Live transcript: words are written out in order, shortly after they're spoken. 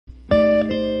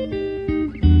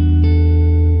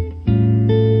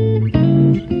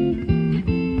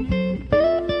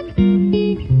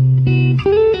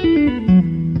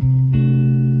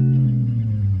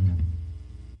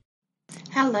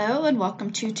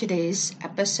welcome to today's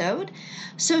episode.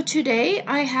 So today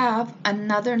I have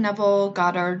another Neville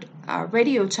Goddard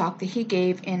radio talk that he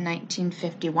gave in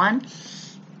 1951,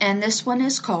 and this one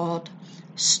is called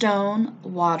Stone,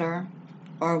 Water,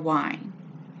 or Wine.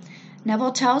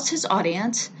 Neville tells his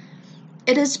audience,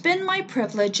 "It has been my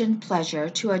privilege and pleasure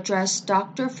to address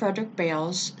Dr. Frederick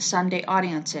Bale's Sunday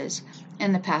audiences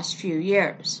in the past few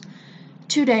years.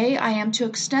 Today I am to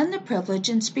extend the privilege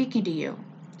in speaking to you,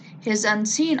 his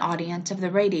unseen audience of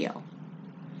the radio.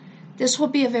 This will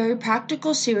be a very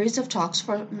practical series of talks,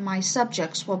 for my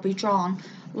subjects will be drawn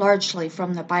largely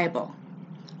from the Bible,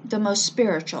 the most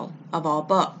spiritual of all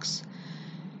books.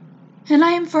 And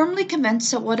I am firmly convinced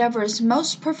that whatever is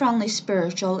most profoundly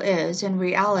spiritual is, in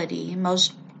reality,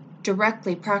 most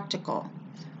directly practical.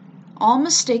 All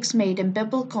mistakes made in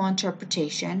biblical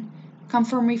interpretation come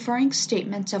from referring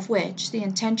statements of which the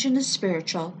intention is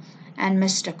spiritual and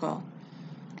mystical,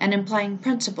 and implying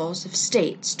principles of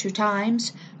states to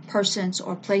times, persons,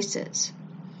 or places.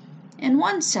 In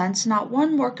one sense, not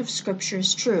one work of Scripture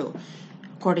is true,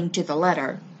 according to the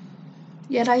letter.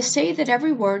 Yet I say that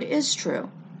every word is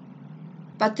true.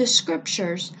 But the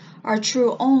Scriptures are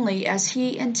true only as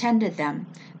He intended them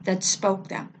that spoke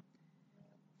them.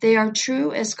 They are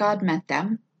true as God meant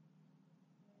them,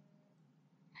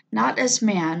 not as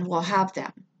man will have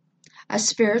them. A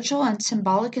spiritual and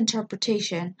symbolic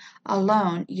interpretation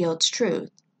alone yields truth,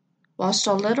 whilst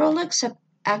a literal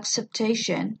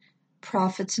acceptation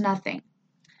profits nothing.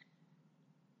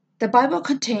 The Bible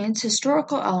contains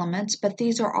historical elements, but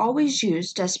these are always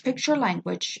used as picture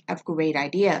language of great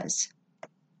ideas.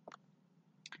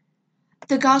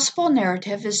 The gospel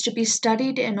narrative is to be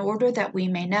studied in order that we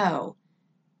may know.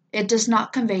 It does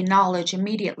not convey knowledge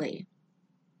immediately.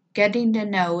 Getting to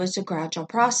know is a gradual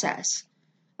process,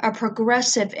 a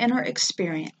progressive inner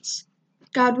experience.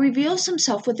 God reveals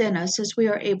Himself within us as we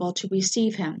are able to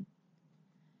receive Him.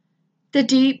 The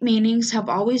deep meanings have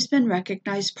always been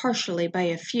recognized partially by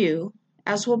a few,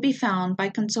 as will be found by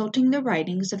consulting the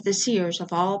writings of the seers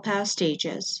of all past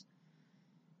ages.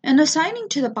 In assigning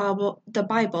to the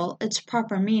Bible its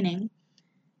proper meaning,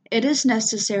 it is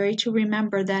necessary to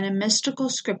remember that in mystical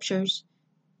scriptures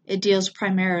it deals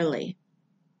primarily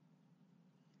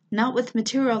not with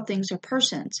material things or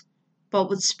persons, but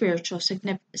with spiritual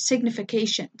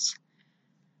significations.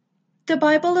 The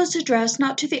Bible is addressed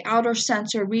not to the outer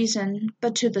sense or reason,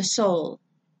 but to the soul.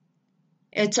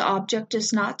 Its object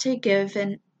is not to give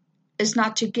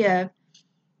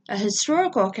a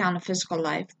historical account of physical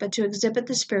life, but to exhibit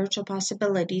the spiritual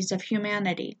possibilities of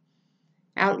humanity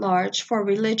at large, for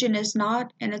religion is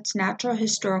not in its natural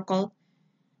historical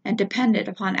and dependent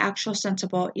upon actual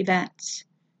sensible events,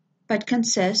 but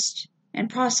consists in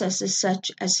processes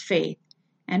such as faith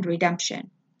and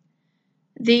redemption.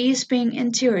 These, being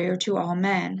interior to all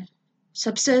men,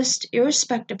 subsist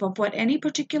irrespective of what any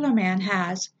particular man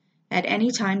has at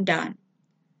any time done.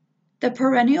 The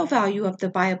perennial value of the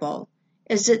Bible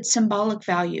is its symbolic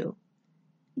value.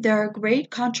 There are great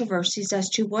controversies as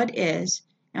to what is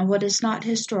and what is not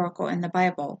historical in the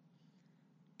Bible.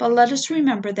 But let us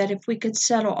remember that if we could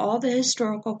settle all the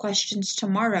historical questions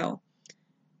tomorrow,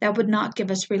 that would not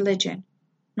give us religion,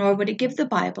 nor would it give the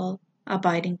Bible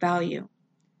abiding value.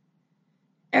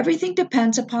 Everything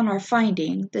depends upon our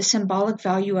finding the symbolic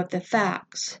value of the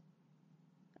facts.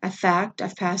 A fact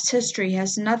of past history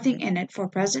has nothing in it for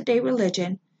present-day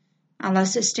religion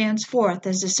unless it stands forth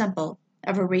as a symbol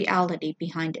of a reality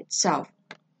behind itself.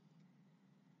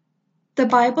 The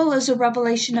Bible is a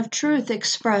revelation of truth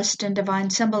expressed in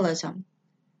divine symbolism.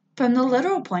 From the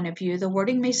literal point of view, the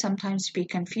wording may sometimes be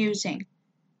confusing.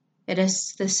 It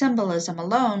is the symbolism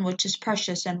alone which is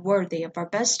precious and worthy of our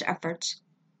best efforts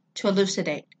to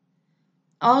elucidate.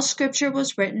 All Scripture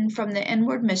was written from the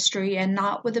inward mystery and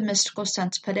not with a mystical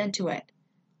sense put into it.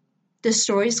 The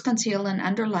stories conceal an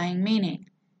underlying meaning,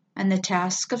 and the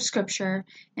task of Scripture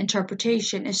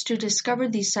interpretation is to discover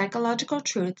these psychological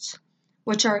truths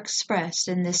which are expressed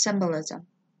in this symbolism.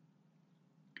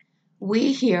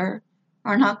 We here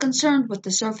are not concerned with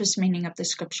the surface meaning of the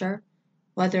Scripture,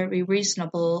 whether it be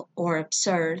reasonable or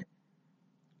absurd,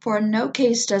 for in no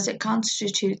case does it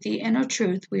constitute the inner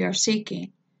truth we are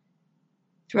seeking.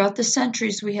 Throughout the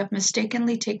centuries we have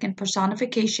mistakenly taken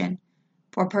personification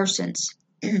for persons,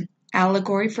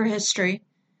 allegory for history,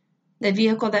 the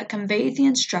vehicle that conveyed the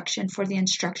instruction for the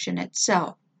instruction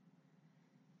itself,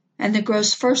 and the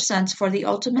gross first sense for the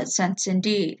ultimate sense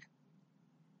indeed.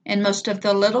 In most of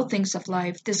the little things of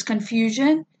life, this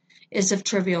confusion is of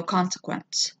trivial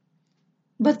consequence.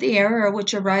 But the error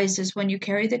which arises when you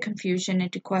carry the confusion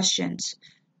into questions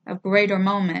of greater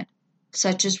moment,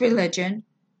 such as religion,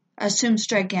 assumes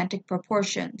gigantic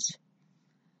proportions.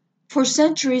 For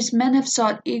centuries, men have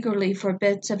sought eagerly for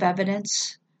bits of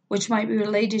evidence which might be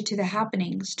related to the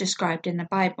happenings described in the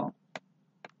Bible.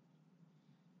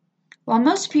 While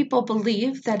most people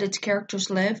believe that its characters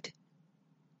lived,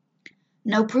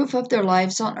 no proof of their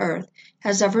lives on earth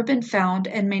has ever been found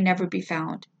and may never be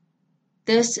found.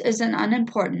 This isn't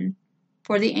unimportant,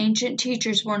 for the ancient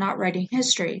teachers were not writing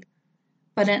history,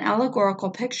 but an allegorical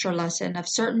picture lesson of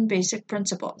certain basic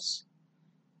principles,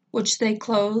 which they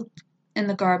clothed in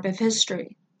the garb of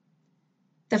history.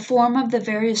 The form of the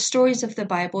various stories of the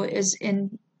Bible is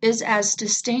as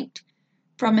distinct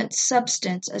from its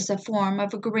substance as the form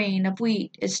of a grain of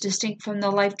wheat is distinct from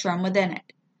the life drum within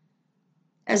it.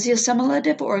 As the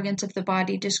assimilative organs of the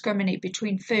body discriminate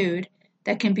between food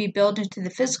that can be built into the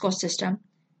physical system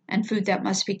and food that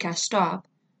must be cast off,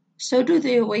 so do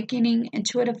the awakening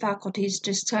intuitive faculties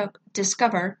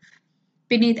discover,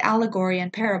 beneath allegory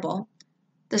and parable,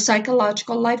 the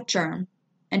psychological life germ,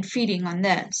 and feeding on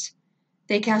this,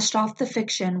 they cast off the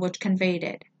fiction which conveyed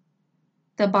it.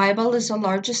 The Bible is the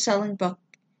largest selling book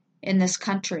in this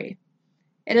country.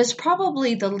 It is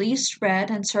probably the least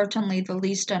read and certainly the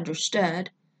least understood.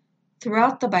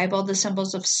 Throughout the Bible, the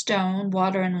symbols of stone,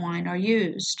 water, and wine are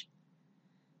used.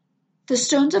 The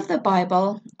stones of the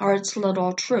Bible are its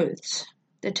literal truths.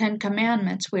 The 10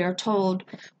 Commandments, we are told,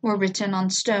 were written on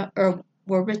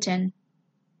stone.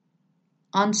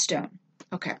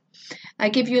 Okay. I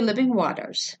give you living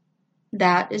waters.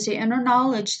 That is the inner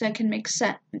knowledge that can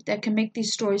make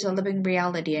these stories a living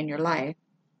reality in your life.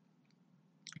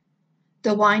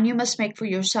 The wine you must make for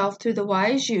yourself through the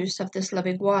wise use of this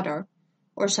living water,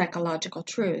 or psychological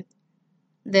truth.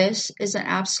 This is an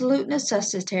absolute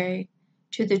necessity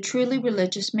to the truly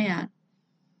religious man.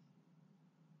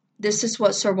 This is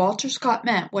what Sir Walter Scott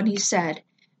meant when he said,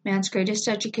 man's greatest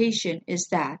education is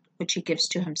that which he gives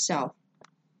to himself.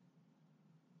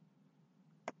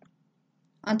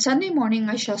 On Sunday morning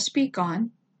I shall speak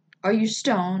on, Are you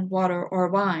stone, water, or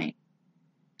wine?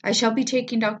 I shall be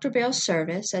taking Dr. Bale's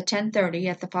service at 10:30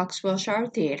 at the Fox Wilshire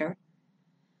Theater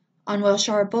on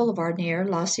Wilshire Boulevard near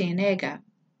La Cienega.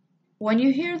 When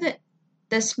you hear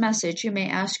this message, you may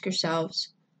ask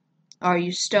yourselves, are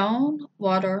you stone,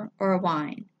 water, or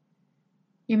wine?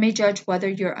 You may judge whether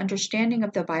your understanding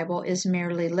of the Bible is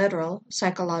merely literal,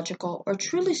 psychological, or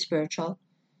truly spiritual,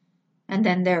 and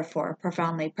then therefore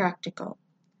profoundly practical.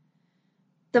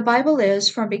 The Bible is,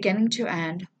 from beginning to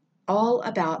end, all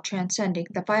about transcending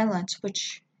the violence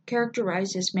which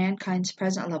characterizes mankind's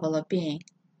present level of being.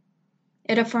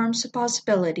 It affirms the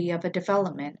possibility of a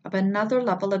development of another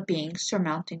level of being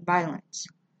surmounting violence.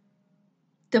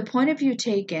 The point of view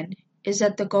taken is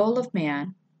that the goal of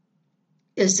man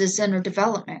is this inner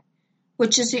development,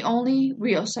 which is the only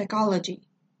real psychology.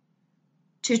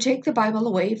 To take the Bible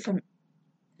away from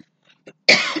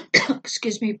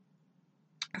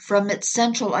from its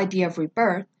central idea of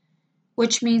rebirth,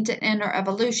 which means an inner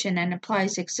evolution and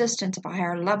implies the existence of a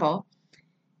higher level,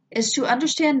 is to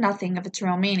understand nothing of its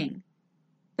real meaning.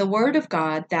 The Word of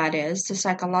God, that is, the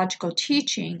psychological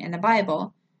teaching in the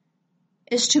Bible,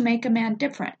 is to make a man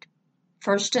different,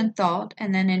 first in thought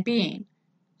and then in being,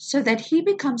 so that he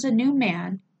becomes a new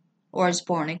man or is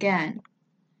born again.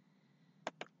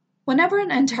 Whenever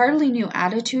an entirely new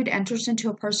attitude enters into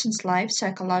a person's life,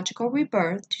 psychological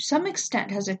rebirth to some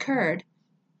extent has occurred.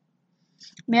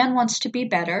 Man wants to be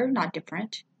better, not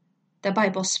different. The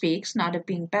Bible speaks not of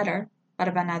being better, but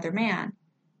of another man,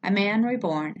 a man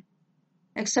reborn.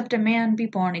 Except a man be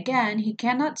born again, he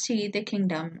cannot see the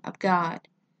kingdom of God.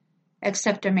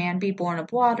 Except a man be born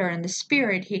of water and the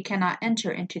Spirit, he cannot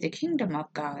enter into the kingdom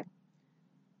of God.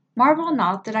 Marvel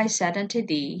not that I said unto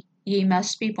thee, Ye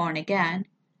must be born again.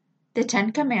 The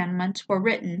 10 Commandments were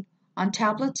written on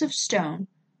tablets of stone,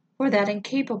 for that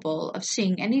incapable of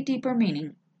seeing any deeper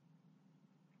meaning.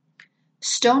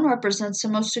 Stone represents the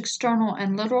most external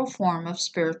and literal form of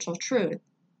spiritual truth,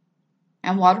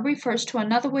 and water refers to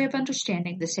another way of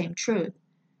understanding the same truth.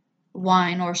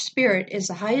 Wine or spirit is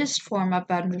the highest form of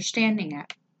understanding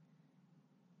it.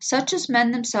 Such as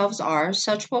men themselves are,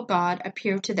 such will God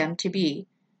appear to them to be,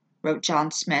 wrote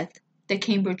John Smith, the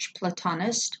Cambridge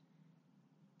Platonist.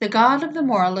 The God of the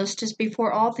moralist is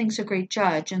before all things a great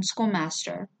judge and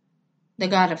schoolmaster. The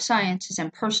God of science is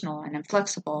impersonal and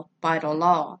inflexible, vital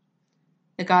law.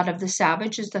 The God of the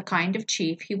savage is the kind of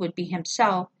chief he would be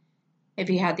himself if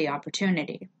he had the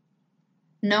opportunity.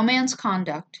 No man's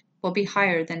conduct will be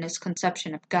higher than his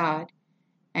conception of God,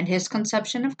 and his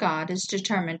conception of God is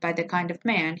determined by the kind of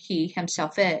man he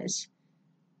himself is.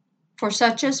 For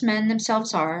such as men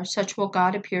themselves are, such will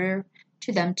God appear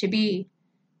to them to be,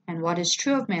 and what is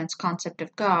true of man's concept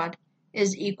of God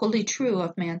is equally true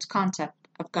of man's concept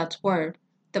of God's Word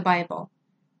the Bible.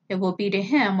 It will be to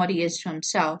him what he is to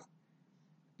himself.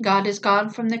 God is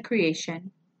God from the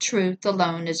creation. Truth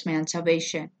alone is man's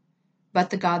salvation. But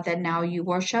the God that now you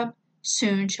worship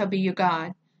soon shall be your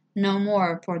God, no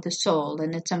more for the soul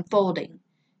in its unfolding.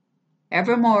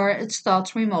 Evermore its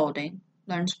thoughts remolding,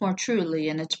 learns more truly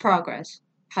in its progress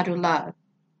how to love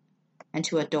and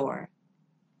to adore.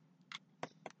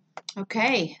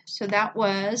 Okay, so that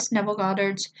was Neville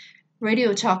Goddard's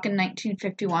radio talk in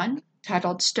 1951,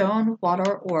 titled Stone,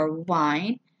 Water, or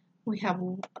Wine. We have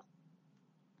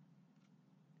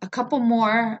a couple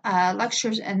more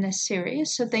lectures in this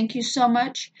series, so thank you so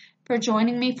much for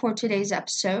joining me for today's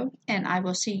episode, and I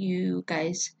will see you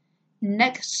guys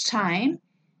next time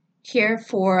here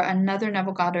for another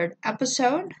Neville Goddard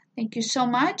episode. Thank you so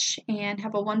much, and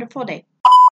have a wonderful day.